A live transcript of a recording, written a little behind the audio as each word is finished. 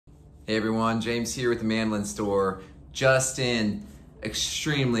Hey everyone, James here with the Mandolin Store. Just in,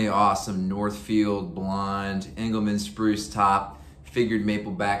 extremely awesome Northfield blonde, Engelmann spruce top, figured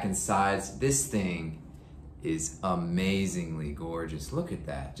maple back and sides. This thing is amazingly gorgeous. Look at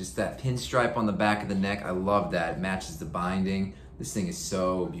that, just that pinstripe on the back of the neck. I love that, it matches the binding. This thing is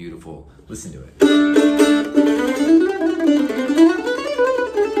so beautiful. Listen to it.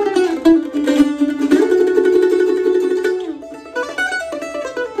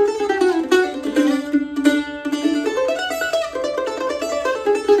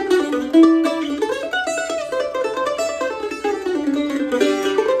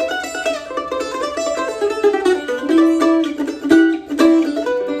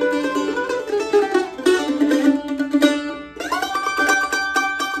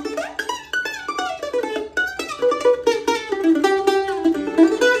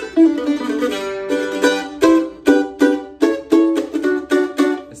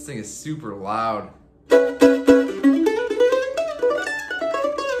 This thing is super loud.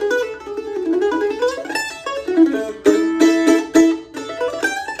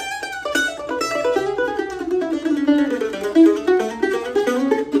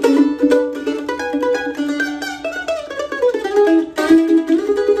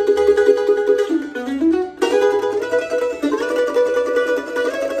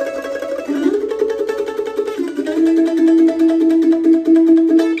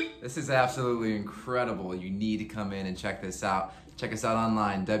 This is absolutely incredible. You need to come in and check this out. Check us out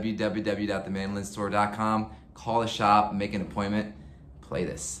online, www.themandolinstore.com. Call the shop, make an appointment, play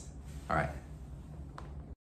this. All right.